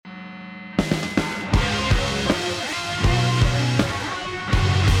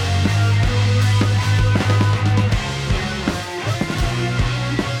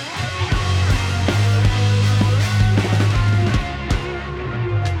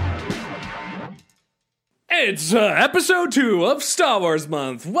It's episode 2 of Star Wars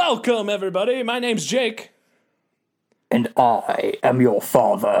Month. Welcome, everybody. My name's Jake. And I am your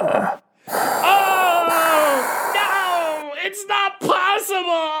father. Oh, no! It's not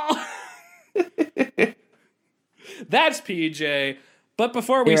possible! That's PJ. But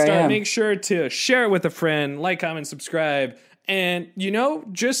before we start, make sure to share it with a friend, like, comment, subscribe, and,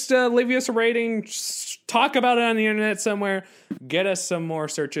 just leave us a rating, talk about it on the internet somewhere, get us some more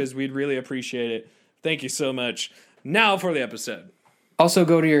searches. We'd really appreciate it. Thank you so much. Now for the episode. Also,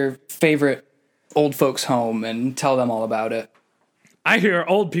 go to your favorite old folks' home and tell them all about it. I hear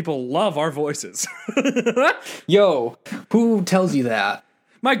old people love our voices. Yo, who tells you that?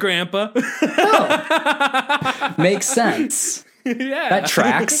 My grandpa. Oh. Makes sense. Yeah. That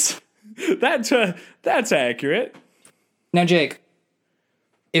tracks. That's accurate. Now, Jake,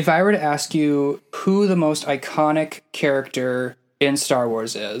 if I were to ask you who the most iconic character in Star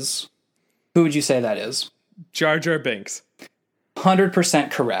Wars is, who would you say that is? Jar Jar Binks.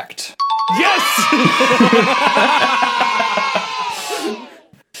 100% correct. Yes!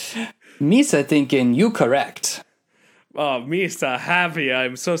 Misa thinking you correct. Oh, Misa, happy.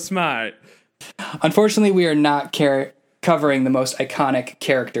 I'm so smart. Unfortunately, we are not covering the most iconic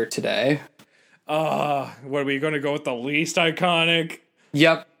character today. What are we going to go with the least iconic?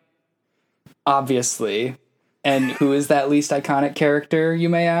 Yep. Obviously. And who is that least iconic character, you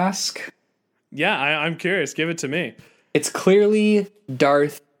may ask? Yeah, I'm curious. Give it to me. It's clearly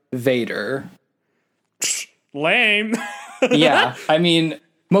Darth Vader. Lame. Yeah, I mean,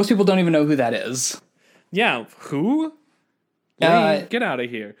 most people don't even know who that is. Yeah, who? Get out of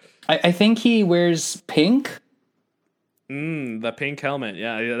here. I think he wears pink. The pink helmet.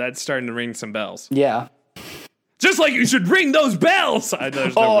 Yeah, that's starting to ring some bells. Yeah. Just like you should ring those bells!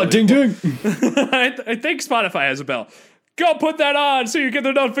 Ding ding! I think Spotify has a bell. Go put that on so you get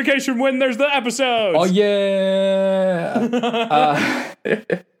the notification when there's the episodes! Oh, yeah!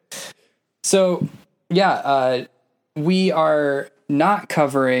 We are not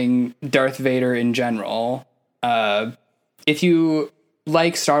covering Darth Vader in general. If you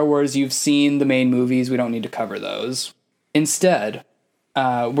like Star Wars, you've seen the main movies, we don't need to cover those. Instead,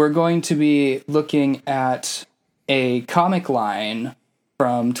 we're going to be looking at a comic line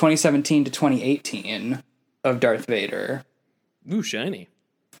from 2017 to 2018 of Darth Vader. Ooh, shiny.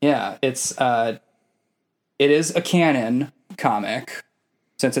 Yeah, it is a canon comic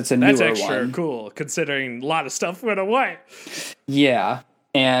since it's a newer one. That's extra cool, considering a lot of stuff went away. Yeah,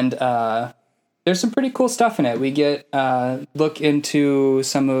 and there's some pretty cool stuff in it. We get look into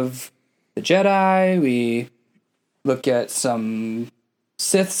some of the Jedi. We look at some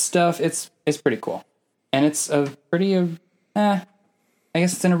Sith stuff. It's pretty cool, and it's a pretty I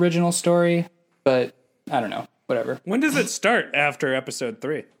guess it's an original story, but I don't know. Whatever. When does it start after episode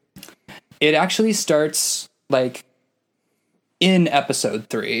 3? It actually starts, in episode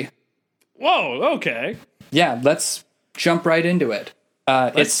 3. Whoa, okay. Yeah, let's jump right into it.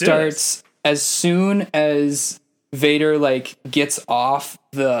 It starts as soon as Vader, gets off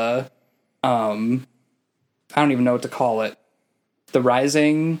the, I don't even know what to call it. The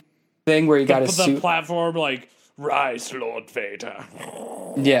rising thing where you got to suit. The platform, rise, Lord Vader.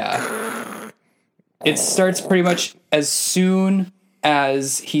 Yeah. It starts pretty much as soon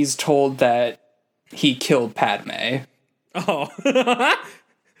as he's told that he killed Padme. Oh.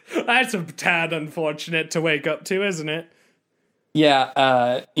 That's a tad unfortunate to wake up to, isn't it?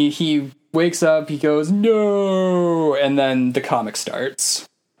 Yeah, he wakes up, he goes, no, and then the comic starts.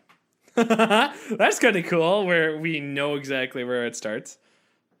 That's kind of cool, where we know exactly where it starts.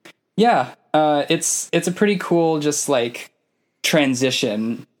 Yeah, it's a pretty cool, just,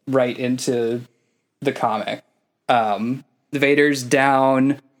 transition right into the comic. The Vader's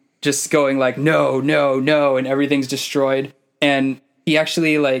down, just going no, no, no, and everything's destroyed. And he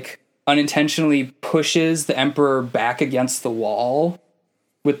actually unintentionally pushes the Emperor back against the wall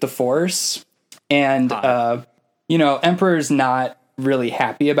with the Force. And, Emperor's not really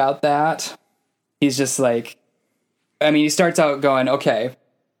happy about that. He's just he starts out going, okay,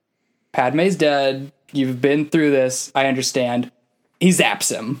 Padme's dead. You've been through this. I understand. He zaps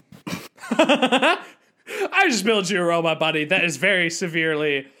him. I just built you a robot buddy that is very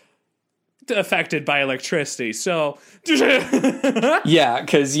severely affected by electricity, so... Yeah,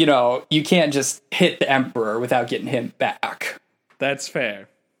 because, you can't just hit the Emperor without getting him back. That's fair.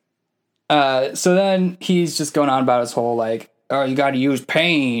 So then he's just going on about his whole, you gotta use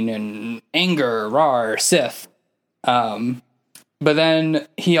pain and anger, rawr, Sith. But then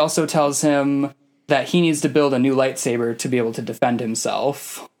he also tells him that he needs to build a new lightsaber to be able to defend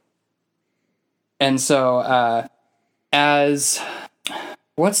himself. And so,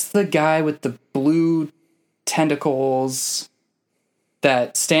 what's the guy with the blue tentacles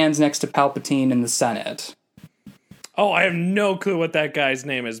that stands next to Palpatine in the Senate. Oh, I have no clue what that guy's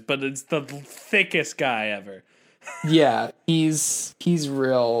name is, but it's the thickest guy ever. Yeah, he's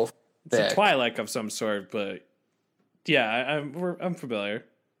real thick. It's a Twi'lek of some sort, but yeah, I'm familiar.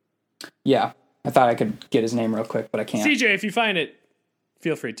 Yeah, I thought I could get his name real quick, but I can't. CJ, if you find it,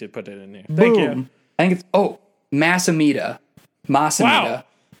 feel free to put it in here. Boom. Thank you. I think it's Masamita. Wow.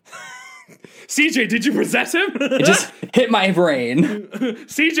 CJ, did you possess him? It just hit my brain.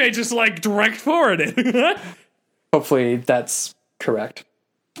 CJ just like direct forwarded. Hopefully that's correct.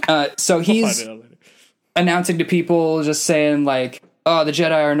 So he's announcing to people, just saying like, oh, the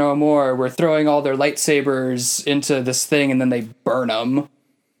Jedi are no more. We're throwing all their lightsabers into this thing, and then they burn them.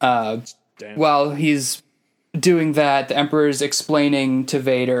 While he's doing that, the Emperor's explaining to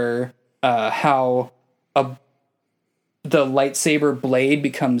Vader how the lightsaber blade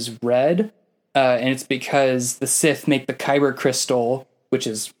becomes red, and it's because the Sith make the Kyber crystal, which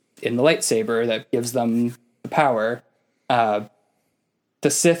is in the lightsaber that gives them the power. The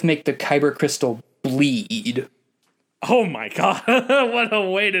Sith make the Kyber crystal bleed. Oh my god, what a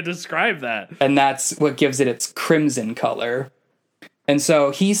way to describe that. And that's what gives it its crimson color. And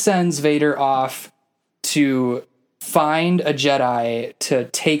so he sends Vader off to find a Jedi to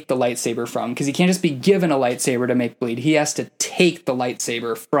take the lightsaber from, because he can't just be given a lightsaber to make bleed. He has to take the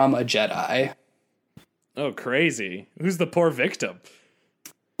lightsaber from a Jedi. Oh, crazy. Who's the poor victim?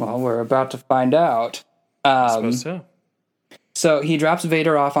 Well, we're about to find out. I suppose so. So he drops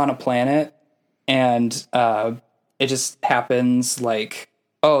Vader off on a planet, and it just happens like,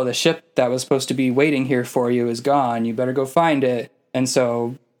 oh, the ship that was supposed to be waiting here for you is gone. You better go find it. And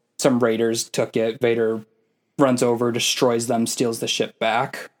so some raiders took it. Vader runs over, destroys them, steals the ship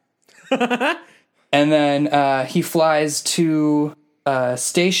back. And then he flies to a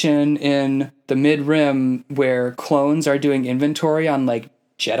station in the mid-rim where clones are doing inventory on like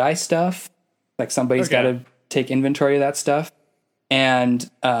Jedi stuff. Like somebody's got to take inventory of that stuff. And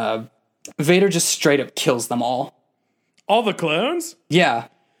Vader just straight up kills them all. All the clones? Yeah.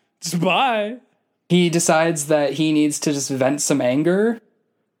 Just bye. He decides that he needs to just vent some anger.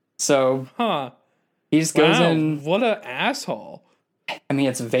 So he just goes in. What an asshole. I mean,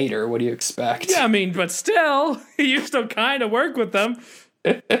 it's Vader. What do you expect? Yeah, I mean, but still, he used to kind of work with them.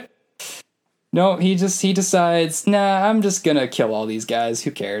 No, he decides, nah, I'm just going to kill all these guys.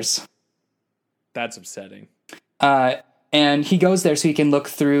 Who cares? That's upsetting. And he goes there so he can look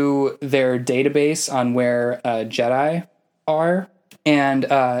through their database on where Jedi are.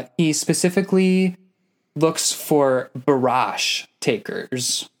 And he specifically looks for Barash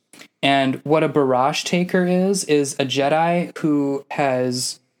takers. And what a Barash taker is a Jedi who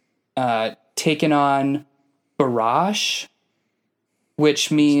has taken on Barash,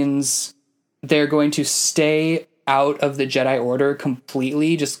 which means they're going to stay out of the Jedi Order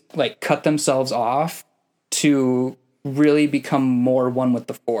completely, just like cut themselves off to really become more one with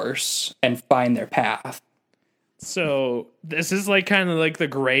the Force and find their path. So this is like kind of like the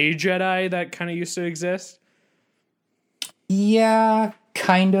gray Jedi that kind of used to exist? Yeah,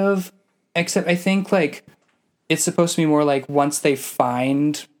 kind of. Except I think like it's supposed to be more like once they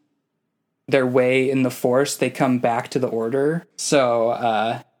find their way in the Force, they come back to the Order.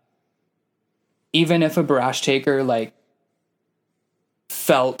 So even if a Barash taker like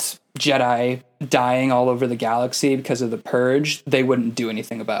felt Jedi dying all over the galaxy because of the Purge, they wouldn't do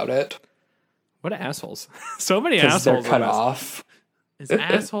anything about it. What assholes. So many assholes. They're cut off. His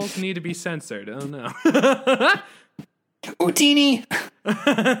assholes need to be censored. Oh no. Utini!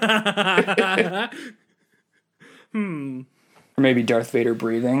 Or maybe Darth Vader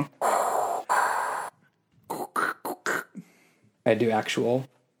breathing. I do actual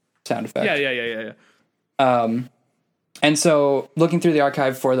sound effects. Yeah. And so, looking through the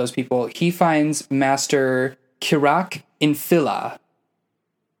archive for those people, he finds Master Kirak Infila,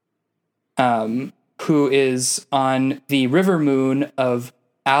 who is on the river moon of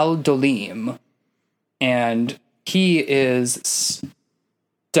Al-Dolim. And he is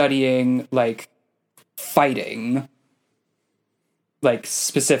studying, like, fighting, like,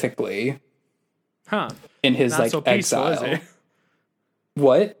 specifically. In his, Not like, so peaceful, exile. is he?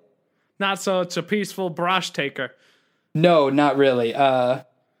 What? Not so it's a peaceful Barash taker. No, not really.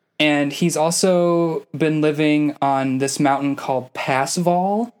 And he's also been living on this mountain called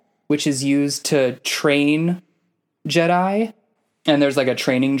Passval, which is used to train Jedi. And there's like a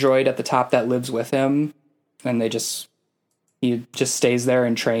training droid at the top that lives with him. And he just stays there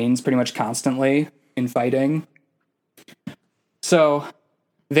and trains pretty much constantly in fighting. So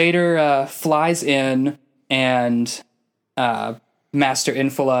Vader flies in, and Master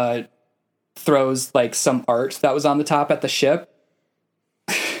Infila throws like some art that was on the top at the ship.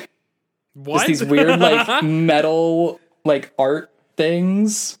 What? Just these weird like metal like art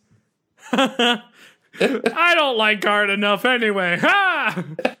things. I don't like art enough anyway. Ha!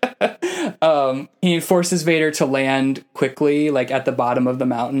 He forces Vader to land quickly, like at the bottom of the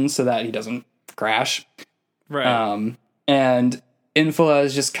mountain, so that he doesn't crash. Right. And Infla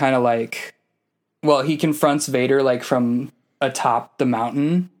is just kind of like, well, he confronts Vader like from atop the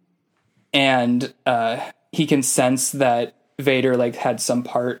mountain, and he can sense that Vader like had some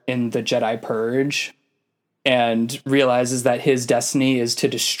part in the Jedi Purge, and realizes that his destiny is to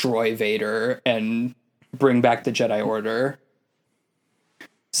destroy Vader and bring back the Jedi Order.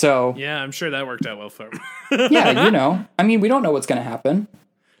 So yeah, I'm sure that worked out well for him. yeah, you know, I mean, we don't know what's going to happen.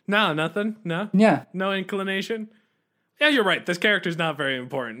 No, nothing. No. Yeah. No inclination. Yeah, you're right. This character's not very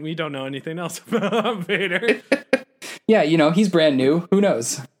important. We don't know anything else about Vader. Yeah, you know, he's brand new. Who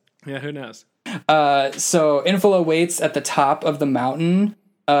knows? Yeah, who knows? So Infla waits at the top of the mountain.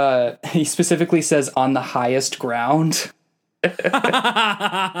 He specifically says on the highest ground.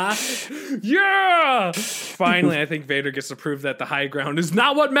 Yeah! Finally, I think Vader gets to prove that the high ground is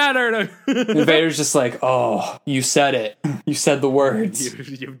not what mattered. And Vader's just like, oh, you said it. You said the words.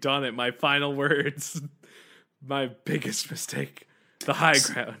 You've done it. My final words. My biggest mistake. The high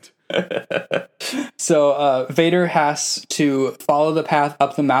ground. So Vader has to follow the path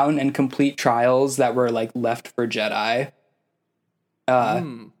up the mountain and complete trials that were like left for Jedi.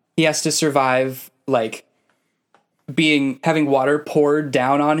 He has to survive like having water poured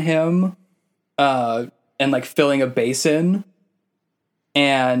down on him, and like filling a basin,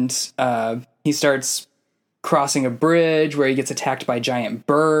 and he starts crossing a bridge where he gets attacked by giant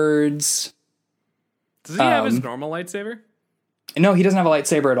birds. Does he have his normal lightsaber? No, he doesn't have a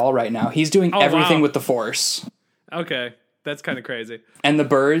lightsaber at all right now. He's doing everything with the Force. Okay, that's kind of crazy. And the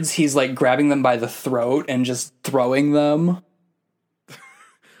birds, he's like grabbing them by the throat and just throwing them.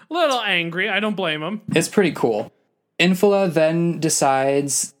 A little angry. I don't blame him. It's pretty cool. Infla then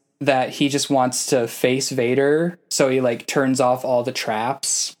decides that he just wants to face Vader, so he like turns off all the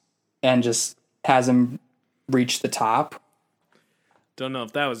traps and just has him reach the top. Don't know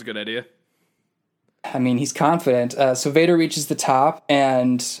if that was a good idea. I mean, he's confident. So Vader reaches the top,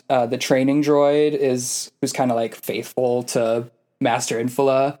 and the training droid who's kind of like faithful to Master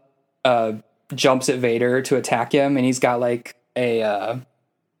Infla, jumps at Vader to attack him, and he's got like a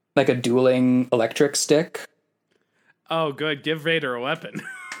dueling electric stick. Oh, good. Give Vader a weapon.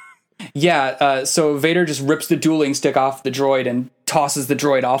 Yeah, so Vader just rips the dueling stick off the droid and tosses the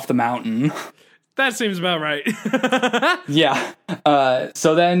droid off the mountain. That seems about right. Yeah.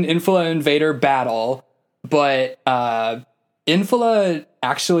 So then Infla and Vader battle, but Infla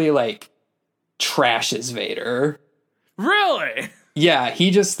actually like trashes Vader. Really? Yeah,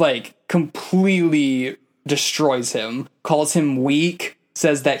 he just like completely destroys him, calls him weak,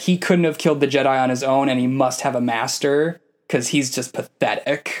 says that he couldn't have killed the Jedi on his own and he must have a master because he's just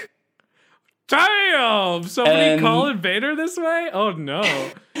pathetic. Damn! Somebody calling Vader this way? Oh no.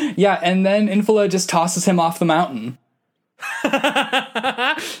 Yeah, and then Infla just tosses him off the mountain.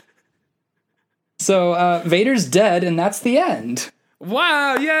 So Vader's dead, and that's the end.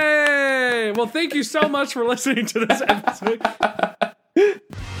 Wow, yay! Well, thank you so much for listening to this episode.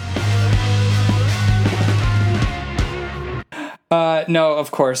 No,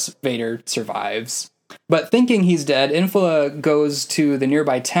 of course, Vader survives. But thinking he's dead, Infla goes to the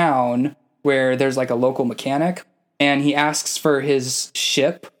nearby town where there's like a local mechanic, and he asks for his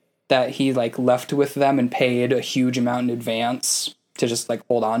ship that he like left with them and paid a huge amount in advance to just like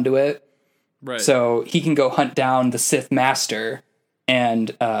hold on to it. Right. So he can go hunt down the Sith Master.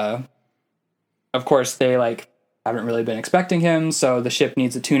 And of course they like haven't really been expecting him, so the ship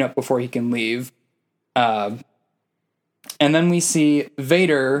needs a tune-up before he can leave. And then we see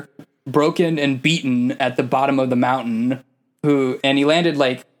Vader broken and beaten at the bottom of the mountain, and he landed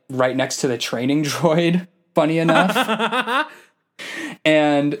like right next to the training droid, funny enough.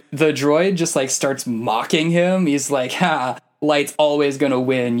 And the droid just like starts mocking him. He's like, ha, light's always gonna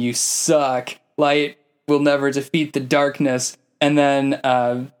win, you suck. Light will never defeat the darkness. And then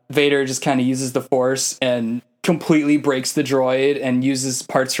Vader just kind of uses the Force and completely breaks the droid and uses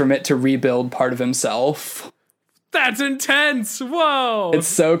parts from it to rebuild part of himself. That's intense! Whoa! It's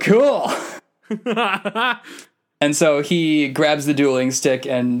so cool! And so he grabs the dueling stick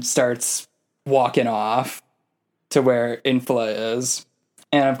and starts walking off to where Infla is.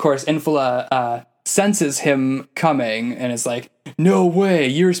 And of course, Infla senses him coming and is like, no way,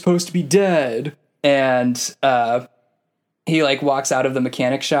 you're supposed to be dead. And he like walks out of the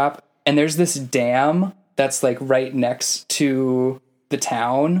mechanic shop, and there's this dam that's like right next to the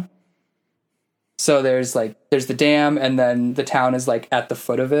town. So there's the dam, and then the town is like at the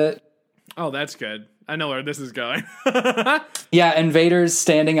foot of it. Oh, that's good. I know where this is going. Yeah, and Vader's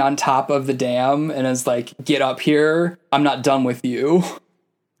standing on top of the dam and is like, "Get up here! I'm not done with you."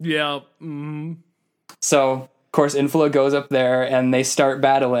 Yeah. Mm-hmm. So, of course, Infla goes up there, and they start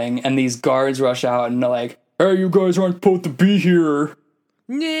battling, and these guards rush out, and they're like, "Hey, you guys aren't supposed to be here."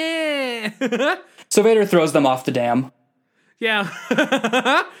 Yeah. So Vader throws them off the dam. Yeah.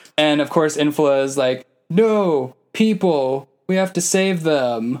 And, of course, Infla is like, "No, people, we have to save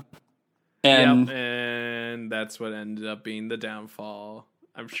them." And, and that's what ended up being the downfall,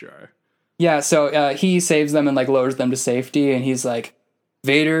 I'm sure. Yeah, so he saves them and like lowers them to safety, and he's like,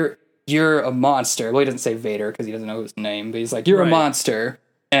 "Vader, you're a monster." Well, he doesn't say Vader because he doesn't know his name, but he's like, "You're a monster."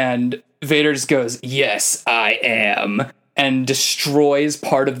 And Vader just goes, "Yes, I am," and destroys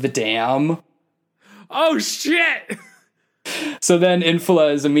part of the dam. Oh, shit! So then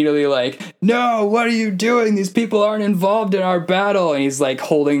Infla is immediately like, "No, what are you doing? These people aren't involved in our battle." And he's like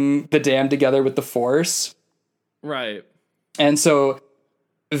holding the dam together with the Force. Right. And so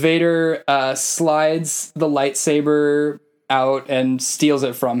Vader slides the lightsaber out and steals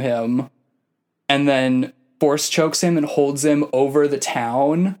it from him. And then Force chokes him and holds him over the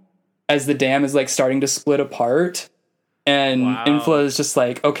town as the dam is like starting to split apart. And Infla is just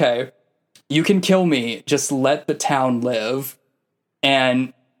like, "Okay, you can kill me, just let the town live."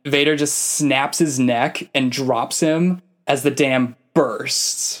 And Vader just snaps his neck and drops him as the dam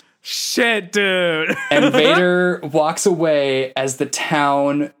bursts. Shit, dude. And Vader walks away as the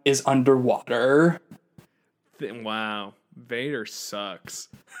town is underwater. Wow. Vader sucks.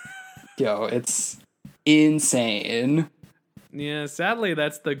 Yo, it's insane. Yeah, sadly,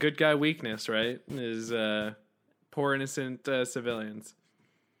 that's the good guy weakness, right? Is poor innocent civilians.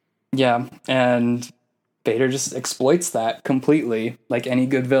 Yeah, and Vader just exploits that completely, like any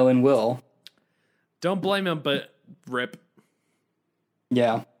good villain will. Don't blame him, but rip.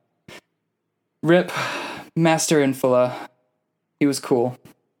 Yeah. Rip Master Infla. He was cool.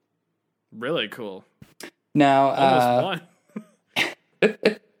 Really cool. Now, almost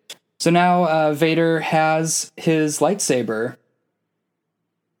won. So now Vader has his lightsaber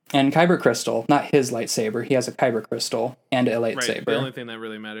and kyber crystal. Not his lightsaber. He has a kyber crystal and a lightsaber. Right, the only thing that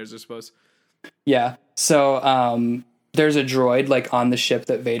really matters, I suppose. Yeah. So there's a droid like on the ship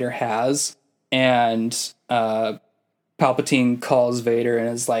that Vader has, and Palpatine calls Vader and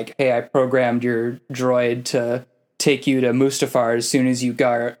is like, "Hey, I programmed your droid to take you to Mustafar as soon as you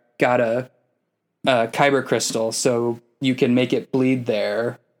got a kyber crystal, so you can make it bleed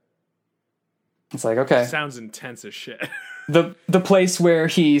there." It's like, okay. Sounds intense as shit. The place where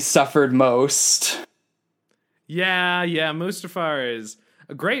he suffered most. Yeah, Mustafar is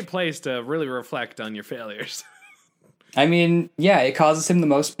a great place to really reflect on your failures. I mean, yeah, it causes him the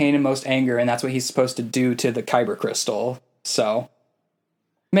most pain and most anger, and that's what he's supposed to do to the kyber crystal. So,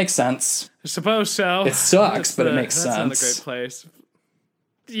 makes sense. I suppose so. It sucks, but it makes sense. That's not a great place.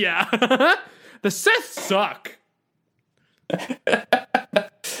 Yeah. The Sith suck.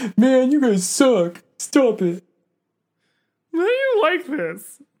 Man, you guys suck. Stop it. Why do you like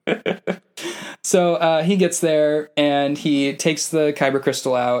this? So he gets there and he takes the kyber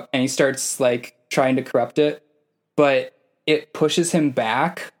crystal out and he starts like trying to corrupt it, but it pushes him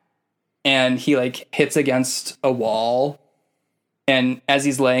back and he like hits against a wall. And as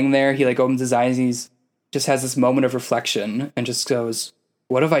he's laying there, he like opens his eyes and he's just has this moment of reflection and just goes,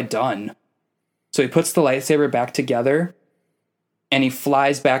 "What have I done?" So he puts the lightsaber back together and he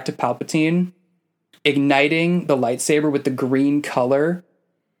flies back to Palpatine, igniting the lightsaber with the green color.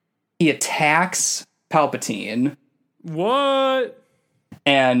 He attacks Palpatine. What?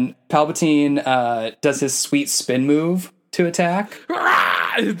 And Palpatine does his sweet spin move to attack.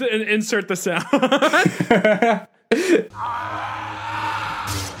 Insert the sound.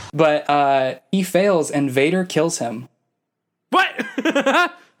 But he fails and Vader kills him. What?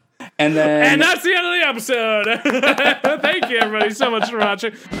 And that's the end of the episode. Thank you, everybody, so much for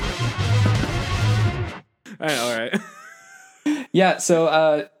watching. All right. Yeah,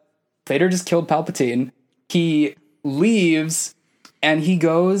 so Vader just killed Palpatine. He leaves, and he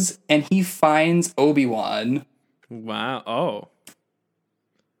goes and he finds Obi-Wan. Wow. Oh.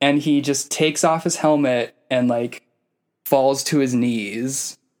 And he just takes off his helmet and, like, falls to his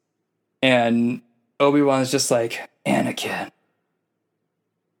knees. And Obi-Wan's just like, "Anakin."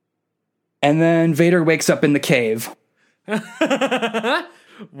 And then Vader wakes up in the cave.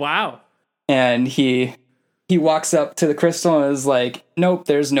 Wow. And he walks up to the crystal and is like, "Nope,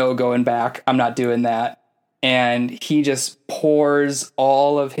 there's no going back. I'm not doing that." And he just pours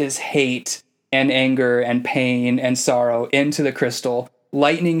all of his hate and anger and pain and sorrow into the crystal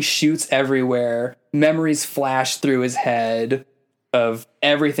lightning shoots everywhere. Memories flash through his head of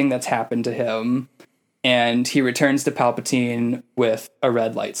everything that's happened to him. And he returns to Palpatine with a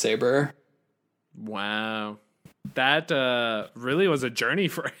red lightsaber. Wow. That really was a journey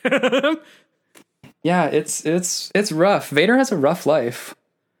for him. Yeah, it's rough. Vader has a rough life.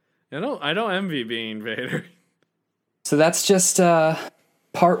 I don't envy being Vader. So that's just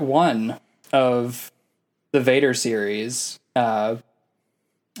part 1 of the Vader series. I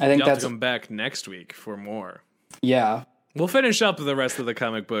think You'll that's have to come back next week for more. Yeah. We'll finish up the rest of the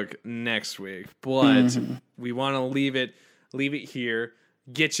comic book next week, but we want to leave it here.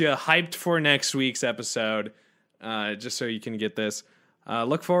 Get you hyped for next week's episode, just so you can get this.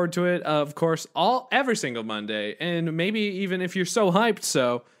 Look forward to it, of course, every single Monday, and maybe even if you're so hyped,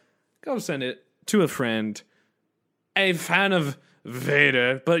 so go send it to a friend, a fan of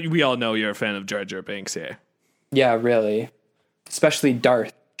Vader, but we all know you're a fan of Jar Jar Binks here. Yeah, really. Especially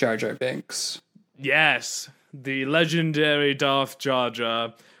Darth Jar Jar Binks. Yes, the legendary Darth Jar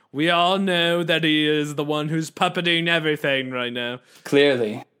Jar. We all know that he is the one who's puppeting everything right now.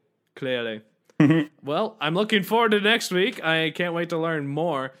 Clearly. Well, I'm looking forward to next week. I can't wait to learn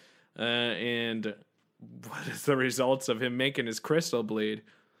more. And what is the results of him making his crystal bleed?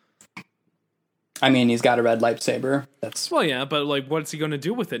 I mean, he's got a red lightsaber. Well, yeah, but like, what's he going to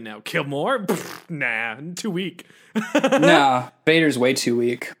do with it now? Kill more? Nah, too weak. Nah, Vader's way too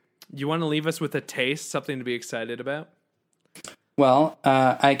weak. You want to leave us with a taste, something to be excited about? Well,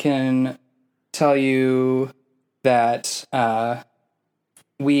 I can tell you that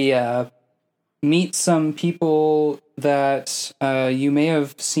we meet some people that you may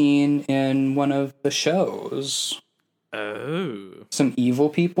have seen in one of the shows. Oh. Some evil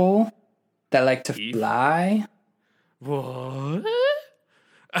people that like to fly. What?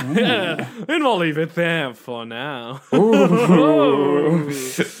 And we'll leave it there for now. What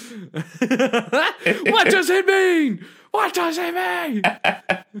does it mean? What does it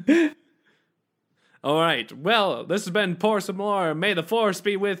mean? All right. Well, this has been Pour Some More. May the Force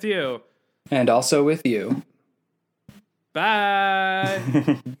be with you. And also with you. Bye.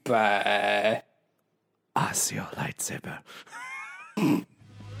 Bye. I see your lightsaber.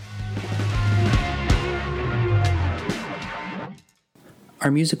 Our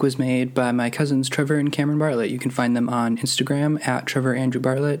music was made by my cousins Trevor and Cameron Bartlett. You can find them on Instagram at Trevor Andrew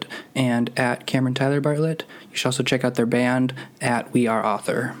Bartlett and at Cameron Tyler Bartlett. You should also check out their band at We Are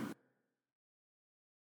Author.